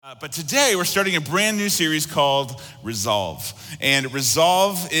But today we're starting a brand new series called Resolve. And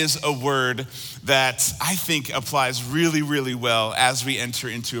resolve is a word that I think applies really, really well as we enter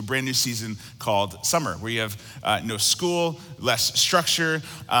into a brand new season called summer, where you have no school, less structure.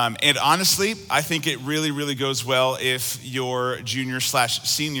 And honestly, I think it really, really goes well if you're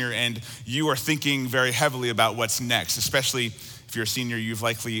junior/senior and you are thinking very heavily about what's next, especially if you're a senior, you're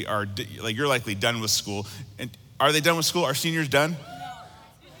likely done with school. And are they done with school? Are seniors done?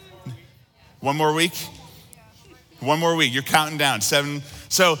 One more week? One more week. You're counting down. 7.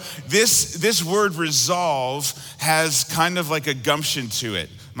 So this word resolve has kind of like a gumption to it.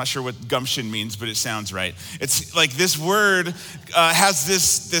 I'm not sure what gumption means, but it sounds right. It's like this word has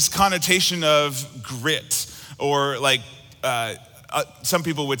this connotation of grit, or like some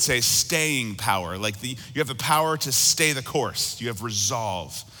people would say staying power. Like you have the power to stay the course. You have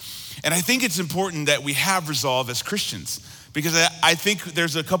resolve. And I think it's important that we have resolve as Christians, because I think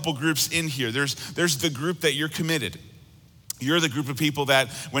there's a couple groups in here. There's the group that you're committed. You're the group of people that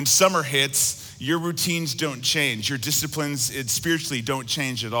when summer hits, your routines don't change. Your disciplines spiritually don't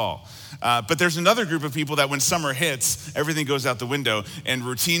change at all. But there's another group of people that when summer hits, everything goes out the window and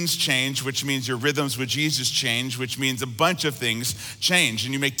routines change, which means your rhythms with Jesus change, which means a bunch of things change.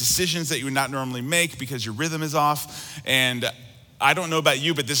 And you make decisions that you would not normally make because your rhythm is off. And I don't know about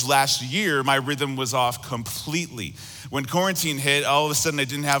you, but this last year, my rhythm was off completely. When quarantine hit, all of a sudden I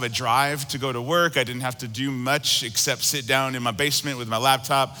didn't have a drive to go to work. I didn't have to do much except sit down in my basement with my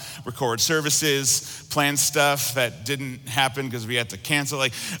laptop, record services, plan stuff that didn't happen because we had to cancel.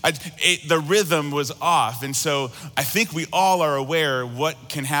 The rhythm was off. And so I think we all are aware what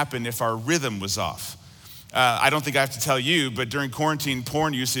can happen if our rhythm was off. I don't think I have to tell you, but during quarantine,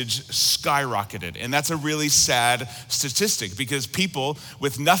 porn usage skyrocketed. And that's a really sad statistic, because people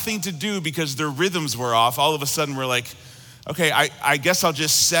with nothing to do because their rhythms were off, all of a sudden were like, okay, I guess I'll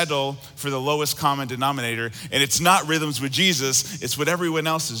just settle for the lowest common denominator. And it's not rhythms with Jesus, it's what everyone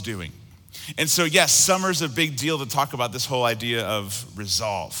else is doing. And so yes, summer's a big deal to talk about this whole idea of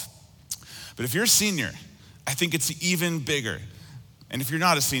resolve. But if you're a senior, I think it's even bigger. And if you're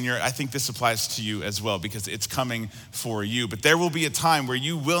not a senior, I think this applies to you as well, because it's coming for you. But there will be a time where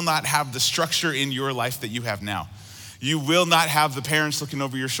you will not have the structure in your life that you have now. You will not have the parents looking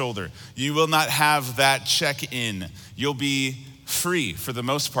over your shoulder. You will not have that check-in. You'll be free for the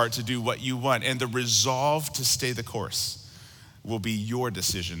most part to do what you want. And the resolve to stay the course will be your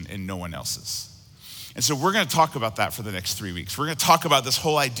decision and no one else's. And so we're going to talk about that for the next 3 weeks. We're going to talk about this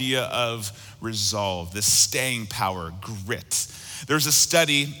whole idea of resolve, this staying power, grit. There's a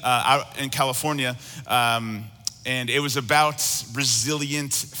study out in California, and it was about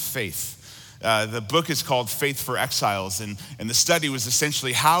resilient faith. The book is called Faith for Exiles, and the study was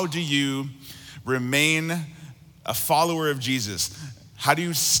essentially, how do you remain a follower of Jesus? How do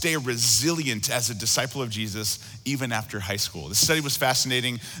you stay resilient as a disciple of Jesus even after high school? The study was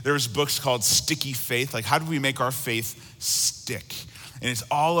fascinating. There was books called Sticky Faith, like how do we make our faith stick? And it's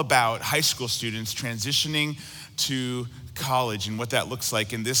all about high school students transitioning to college and what that looks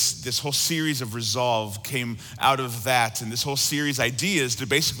like. And this whole series of Resolve came out of that. And this whole series idea is to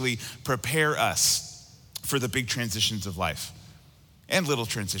basically prepare us for the big transitions of life and little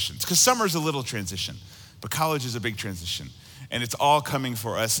transitions. Because summer's a little transition, but college is a big transition. And it's all coming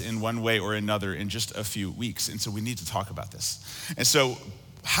for us in one way or another in just a few weeks. And so we need to talk about this. And so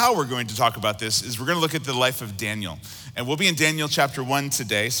how we're going to talk about this is we're going to look at the life of Daniel. And we'll be in Daniel chapter 1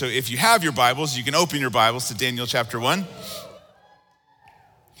 today. So if you have your Bibles, you can open your Bibles to Daniel chapter 1.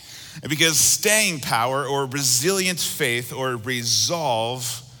 And because staying power or resilient faith or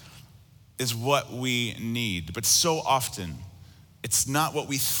resolve is what we need. But so often, it's not what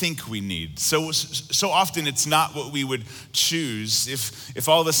we think we need. So often it's not what we would choose. If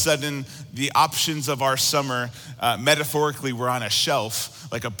all of a sudden the options of our summer metaphorically were on a shelf,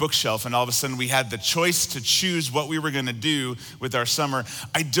 like a bookshelf, and all of a sudden we had the choice to choose what we were gonna do with our summer,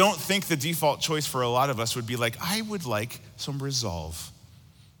 I don't think the default choice for a lot of us would be like, I would like some resolve.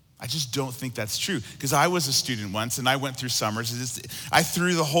 I just don't think that's true, because I was a student once and I went through summers. I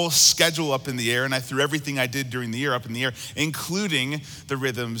threw the whole schedule up in the air, and I threw everything I did during the year up in the air, including the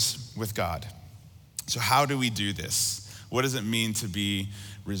rhythms with God. So how do we do this? What does it mean to be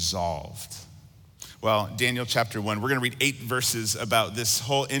resolved? Well, Daniel chapter 1, we're gonna read 8 verses about this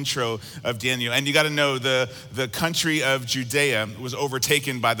whole intro of Daniel. And you gotta know the country of Judea was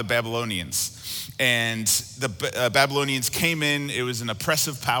overtaken by the Babylonians. And the Babylonians came in. It was an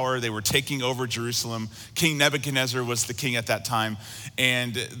oppressive power. They were taking over Jerusalem. King Nebuchadnezzar was the king at that time.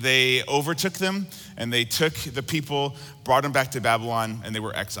 And they overtook them, and they took the people, brought them back to Babylon, and they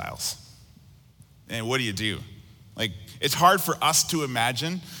were exiles. And what do you do? Like, it's hard for us to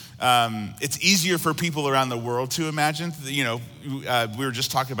imagine It's easier for people around the world to imagine. We were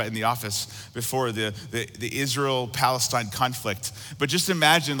just talking about in the office before the Israel-Palestine conflict. But just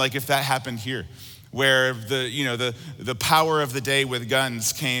imagine like if that happened here, where the power of the day with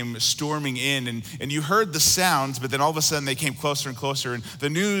guns came storming in, and you heard the sounds, but then all of a sudden they came closer and closer, and the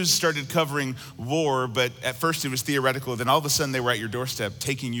news started covering war, but at first it was theoretical, then all of a sudden they were at your doorstep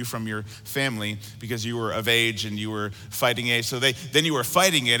taking you from your family because you were of age and you were fighting age. So then you were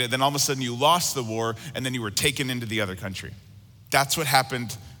fighting it, and then all of a sudden you lost the war, and then you were taken into the other country. That's what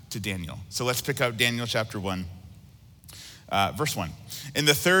happened to Daniel. So let's pick out Daniel chapter 1. Verse 1. In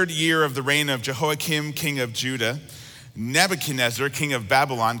the 3rd year of the reign of Jehoiakim, king of Judah, Nebuchadnezzar, king of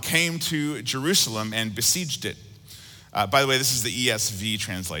Babylon, came to Jerusalem and besieged it. By the way, this is the ESV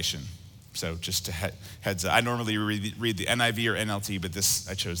translation. So just to heads up. I normally read the NIV or NLT, but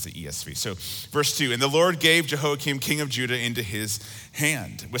I chose the ESV. So verse 2, and the Lord gave Jehoiakim, king of Judah, into his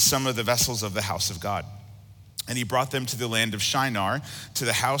hand with some of the vessels of the house of God. And he brought them to the land of Shinar, to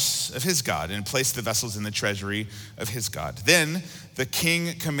the house of his God, and placed the vessels in the treasury of his God. Then the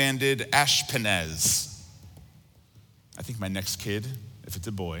king commanded Ashpenaz. I think my next kid, if it's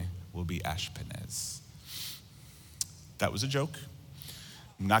a boy, will be Ashpenaz. That was a joke.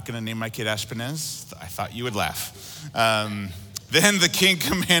 I'm not going to name my kid Ashpenaz. I thought you would laugh. Then the king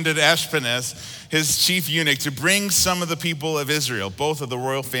commanded Ashpenaz, his chief eunuch, to bring some of the people of Israel, both of the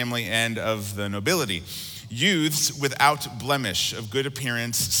royal family and of the nobility, youths without blemish, of good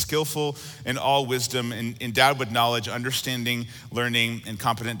appearance, skillful in all wisdom, and endowed with knowledge, understanding, learning, and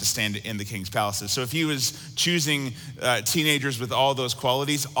competent to stand in the king's palaces. So if he was choosing teenagers with all those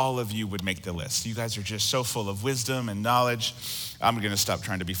qualities, all of you would make the list. You guys are just so full of wisdom and knowledge. I'm going to stop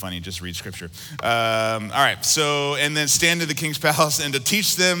trying to be funny and just read scripture. All right, and then stand in the king's palace and to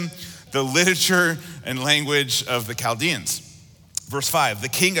teach them the literature and language of the Chaldeans. Verse 5, the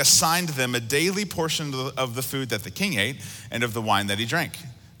king assigned them a daily portion of the food that the king ate and of the wine that he drank.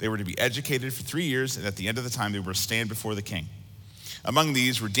 They were to be educated for 3 years, and at the end of the time, they were to stand before the king. Among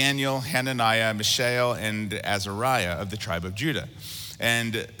these were Daniel, Hananiah, Mishael, and Azariah of the tribe of Judah.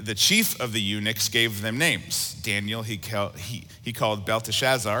 And the chief of the eunuchs gave them names. Daniel he called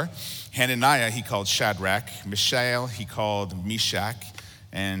Belteshazzar. Hananiah he called Shadrach. Mishael he called Meshach.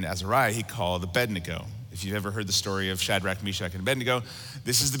 And Azariah he called Abednego. If you've ever heard the story of Shadrach, Meshach, and Abednego,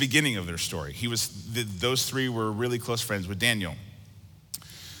 this is the beginning of their story. Those three were really close friends with Daniel.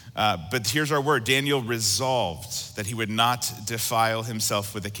 But here's our word. Daniel resolved that he would not defile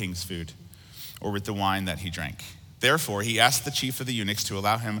himself with the king's food or with the wine that he drank. Therefore, he asked the chief of the eunuchs to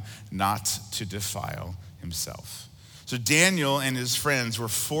allow him not to defile himself. So Daniel and his friends were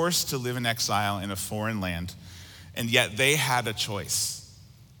forced to live in exile in a foreign land, and yet they had a choice.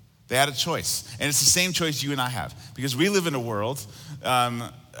 They had a choice. And it's the same choice you and I have. Because we live in a world,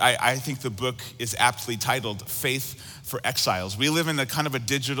 I think the book is aptly titled Faith for Exiles. We live in a kind of a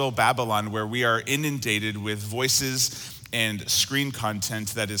digital Babylon where we are inundated with voices and screen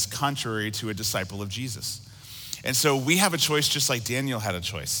content that is contrary to a disciple of Jesus. And so we have a choice just like Daniel had a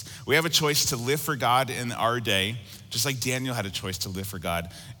choice. We have a choice to live for God in our day, just like Daniel had a choice to live for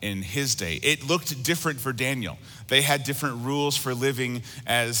God in his day. It looked different for Daniel. They had different rules for living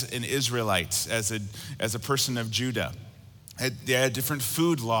as an Israelite, as a person of Judah. They had different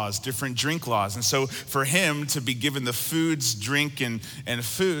food laws, different drink laws. And so for him to be given the food's drink and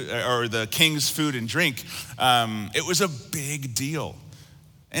food, or the king's food and drink, it was a big deal.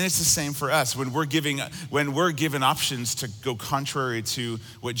 And it's the same for us. When we're given options to go contrary to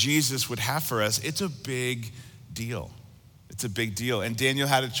what Jesus would have for us, it's a big deal. It's a big deal. And Daniel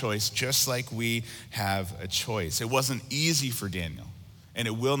had a choice just like we have a choice. It wasn't easy for Daniel, and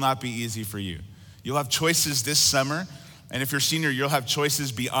it will not be easy for you. You'll have choices this summer, and if you're a senior, you'll have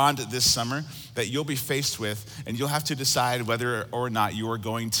choices beyond this summer that you'll be faced with, and you'll have to decide whether or not you are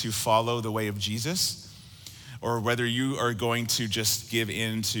going to follow the way of Jesus, or whether you are going to just give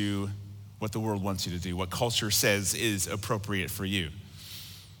in to what the world wants you to do, what culture says is appropriate for you.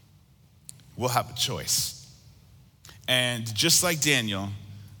 We'll have a choice. And just like Daniel,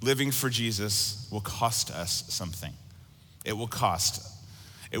 living for Jesus will cost us something. It will cost.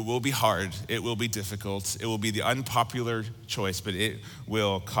 It will be hard. It will be difficult. It will be the unpopular choice, but it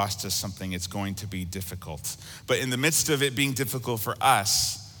will cost us something. It's going to be difficult. But in the midst of it being difficult for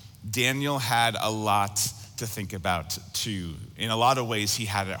us, Daniel had a lot to think about too. In a lot of ways, he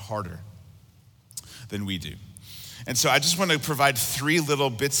had it harder than we do. And so I just want to provide 3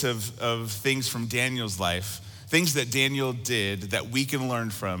 little bits of things from Daniel's life, things that Daniel did that we can learn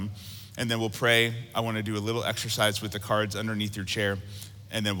from, and then we'll pray. I want to do a little exercise with the cards underneath your chair,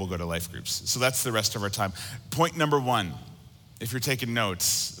 and then we'll go to life groups. So that's the rest of our time. Point number 1, if you're taking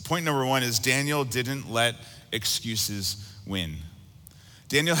notes, point number one is Daniel didn't let excuses win.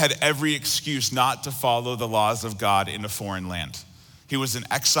 Daniel had every excuse not to follow the laws of God in a foreign land. He was an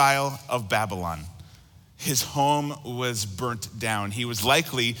exile of Babylon. His home was burnt down. He was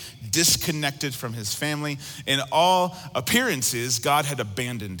likely disconnected from his family. In all appearances, God had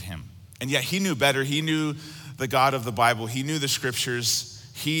abandoned him. And yet he knew better. He knew the God of the Bible. He knew the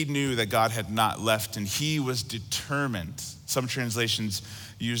scriptures. He knew that God had not left, and he was determined. Some translations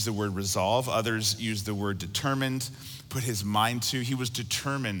use the word resolve. Others use the word determined, put his mind to. He was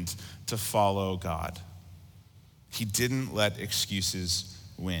determined to follow God. He didn't let excuses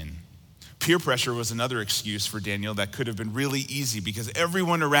win. Peer pressure was another excuse for Daniel that could have been really easy because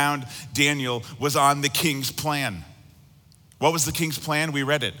everyone around Daniel was on the king's plan. What was the king's plan? We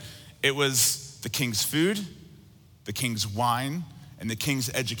read it. It was the king's food, the king's wine, and the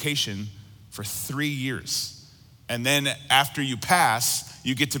king's education for 3 years. And then after you pass,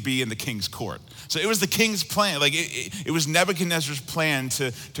 you get to be in the king's court. So it was the king's plan. Like it was Nebuchadnezzar's plan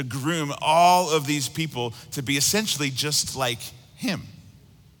to groom all of these people to be essentially just like him.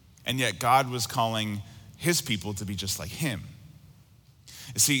 And yet God was calling his people to be just like him.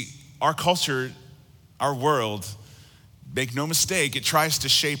 You see, our culture, our world, make no mistake, it tries to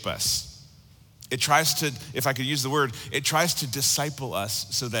shape us. It tries to, if I could use the word, it tries to disciple us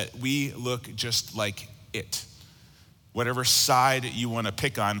so that we look just like it. Whatever side you want to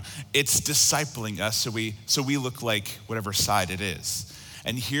pick on, it's discipling us so we look like whatever side it is.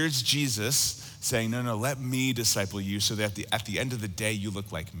 And here's Jesus saying, no, let me disciple you so that at the end of the day, you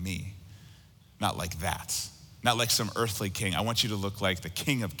look like me, not like that, not like some earthly king. I want you to look like the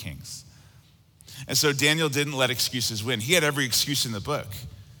King of Kings. And so Daniel didn't let excuses win. He had every excuse in the book,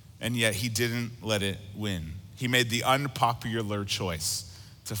 and yet he didn't let it win. He made the unpopular choice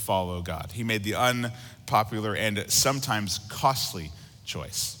to follow God. He made the unpopular and sometimes costly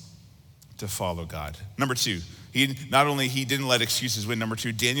choice to follow God. Number two, he didn't let excuses win. Number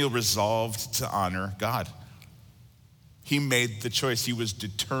two, Daniel resolved to honor God. He made the choice. He was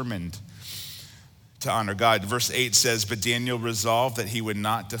determined to honor God. Verse 8 says, but Daniel resolved that he would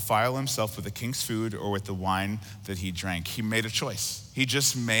not defile himself with the king's food or with the wine that he drank. He made a choice. He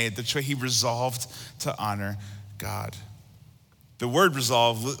just made the choice. He resolved to honor God. The word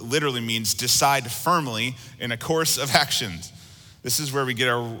resolve literally means decide firmly in a course of actions. This is where we get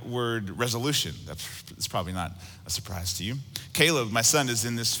our word resolution. That's probably not a surprise to you. Caleb, my son, is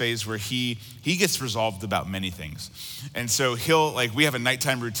in this phase where he gets resolved about many things. And so we have a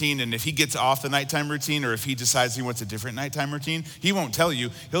nighttime routine, and if he gets off the nighttime routine or if he decides he wants a different nighttime routine, he won't tell you.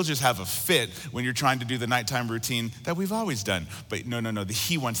 He'll just have a fit when you're trying to do the nighttime routine that we've always done. But no,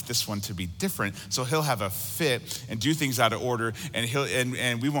 he wants this one to be different. So he'll have a fit and do things out of order,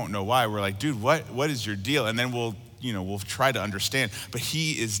 and we won't know why. We're like, dude, what is your deal? And then we'll try to understand. But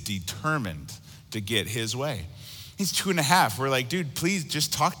he is determined to get his way. He's 2.5. We're like, dude, please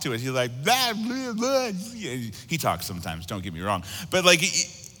just talk to us. He's like, blah, blah, blah. He talks sometimes, don't get me wrong. But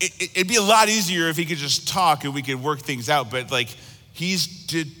it'd be a lot easier if he could just talk and we could work things out. But he's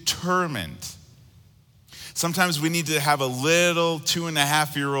determined. Sometimes we need to have a little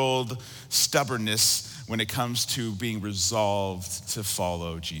 2.5-year-old stubbornness when it comes to being resolved to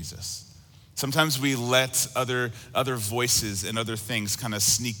follow Jesus. Sometimes we let other voices and other things kind of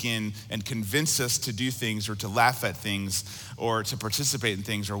sneak in and convince us to do things or to laugh at things or to participate in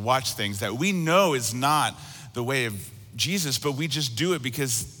things or watch things that we know is not the way of Jesus, but we just do it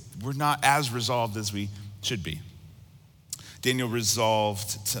because we're not as resolved as we should be. Daniel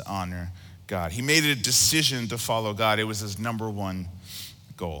resolved to honor God. He made a decision to follow God. It was his number one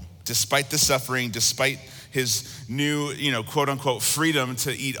goal. Despite the suffering, despite his new, quote unquote, freedom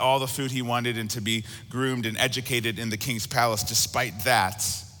to eat all the food he wanted and to be groomed and educated in the king's palace, despite that,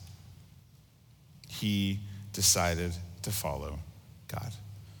 he decided to follow God.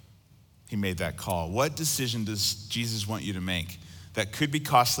 He made that call. What decision does Jesus want you to make that could be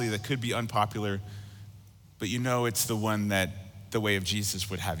costly, that could be unpopular, but it's the one that the way of Jesus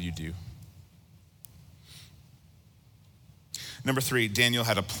would have you do? Number 3, Daniel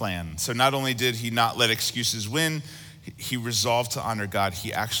had a plan. So not only did he not let excuses win, he resolved to honor God.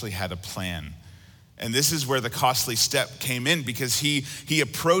 He actually had a plan. And this is where the costly step came in because he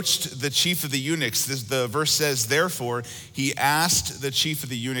approached the chief of the eunuchs. The verse says, therefore, he asked the chief of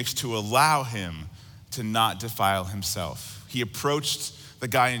the eunuchs to allow him to not defile himself. He approached the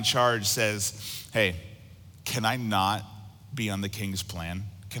guy in charge, says, hey, can I not be on the king's plan?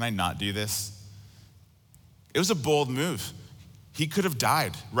 Can I not do this? It was a bold move. He could have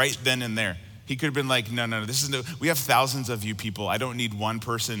died right then and there. He could have been like, no, we have thousands of you people. I don't need one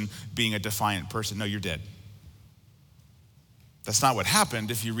person being a defiant person. No, you're dead. That's not what happened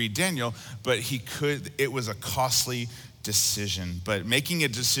if you read Daniel, but it was a costly decision. But making a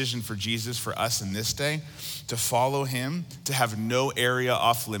decision for Jesus, for us in this day, to follow him, to have no area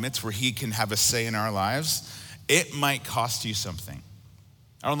off limits where he can have a say in our lives, it might cost you something.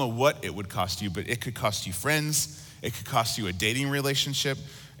 I don't know what it would cost you, but it could cost you friends. It could cost you a dating relationship.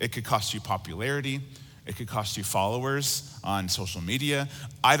 It could cost you popularity. It could cost you followers on social media.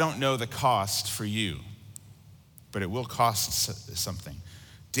 I don't know the cost for you, but it will cost something.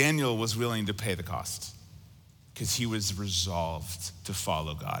 Daniel was willing to pay the cost because he was resolved to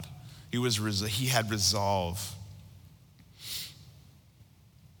follow God. He had resolve.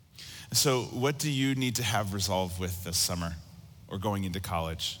 So what do you need to have resolve with this summer or going into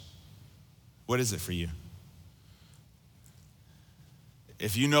college? What is it for you?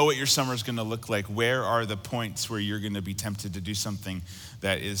 If you know what your summer is going to look like, where are the points where you're going to be tempted to do something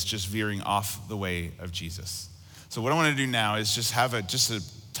that is just veering off the way of Jesus? So what I want to do now is just have a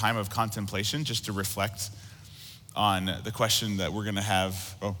time of contemplation, just to reflect on the question that we're going to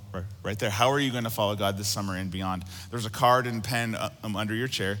have. Oh, right there. How are you going to follow God this summer and beyond? There's a card and pen under your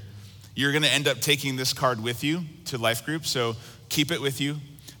chair. You're going to end up taking this card with you to life group, so keep it with you.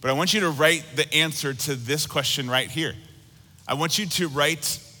 But I want you to write the answer to this question right here. I want you to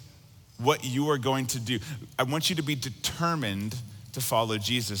write what you are going to do. I want you to be determined to follow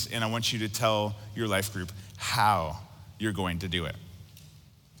Jesus, and I want you to tell your life group how you're going to do it.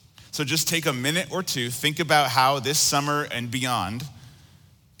 So just take a minute or two, think about how this summer and beyond,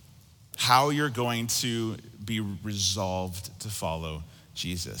 how you're going to be resolved to follow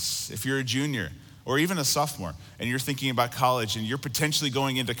Jesus. If you're a junior or even a sophomore and you're thinking about college and you're potentially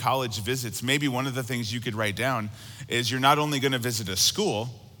going into college visits, maybe one of the things you could write down is you're not only going to visit a school,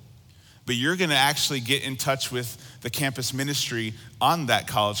 but you're going to actually get in touch with the campus ministry on that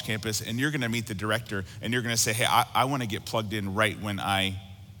college campus, and you're going to meet the director, and you're going to say, hey, I want to get plugged in right when I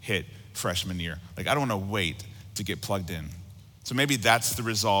hit freshman year. Like, I don't want to wait to get plugged in. So maybe that's the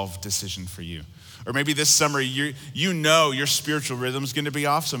resolve decision for you. Or maybe this summer, you know your spiritual rhythm's going to be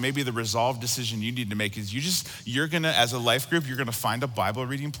off, so maybe the resolve decision you need to make is you're going to, as a life group, you're going to find a Bible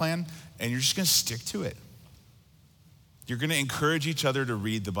reading plan, and you're just going to stick to it. You're going to encourage each other to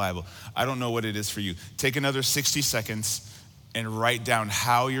read the Bible. I don't know what it is for you. Take another 60 seconds and write down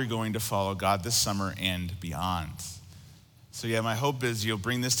how you're going to follow God this summer and beyond. So yeah, my hope is you'll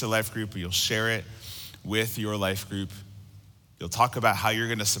bring this to life group, you'll share it with your life group. You'll talk about how you're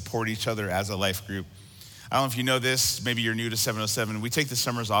going to support each other as a life group. I don't know if you know this, maybe you're new to 707. We take the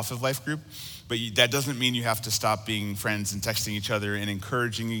summers off of life group, but that doesn't mean you have to stop being friends and texting each other and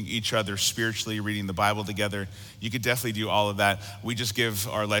encouraging each other spiritually, reading the Bible together. You could definitely do all of that. We just give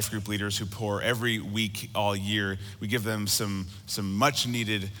our life group leaders who pour every week all year, we give them some much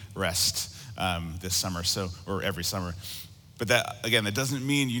needed rest this summer, or every summer. But that doesn't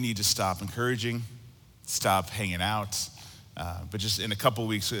mean you need to stop encouraging, stop hanging out. But just in a couple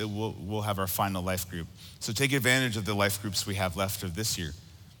weeks, we'll have our final life group. So take advantage of the life groups we have left of this year.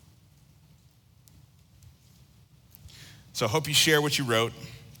 So I hope you share what you wrote.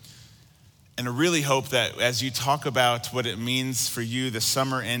 And I really hope that as you talk about what it means for you this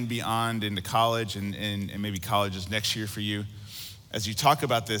summer and beyond into college, and maybe college is next year for you, as you talk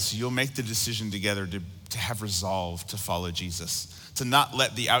about this, you'll make the decision together to have resolve to follow Jesus, to not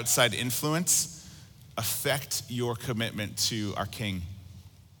let the outside influence affect your commitment to our King.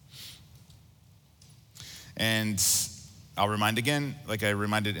 And I'll remind again, like I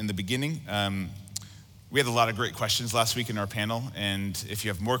reminded in the beginning, we had a lot of great questions last week in our panel, and if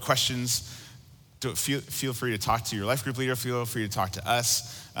you have more questions, feel free to talk to your life group leader, feel free to talk to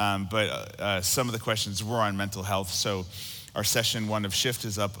us, but some of the questions were on mental health, so our session 1 of Shift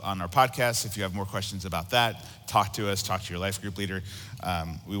is up on our podcast. If you have more questions about that, talk to us, talk to your life group leader.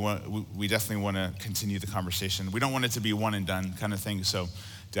 We definitely want to continue the conversation. We don't want it to be one and done kind of thing, so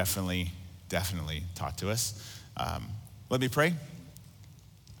definitely talk to us. Let me pray,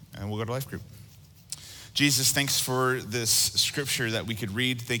 and we'll go to life group. Jesus, thanks for this scripture that we could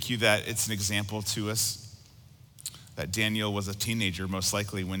read. Thank you that it's an example to us, that Daniel was a teenager, most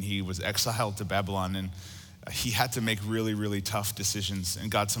likely, when he was exiled to Babylon, and he had to make really, really tough decisions. And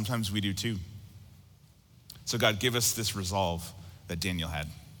God, sometimes we do too. So God, give us this resolve that Daniel had.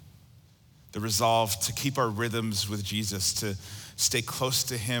 The resolve to keep our rhythms with Jesus, to stay close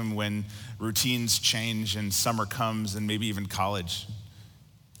to him when routines change and summer comes and maybe even college.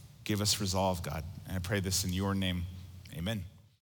 Give us resolve, God. And I pray this in your name. Amen.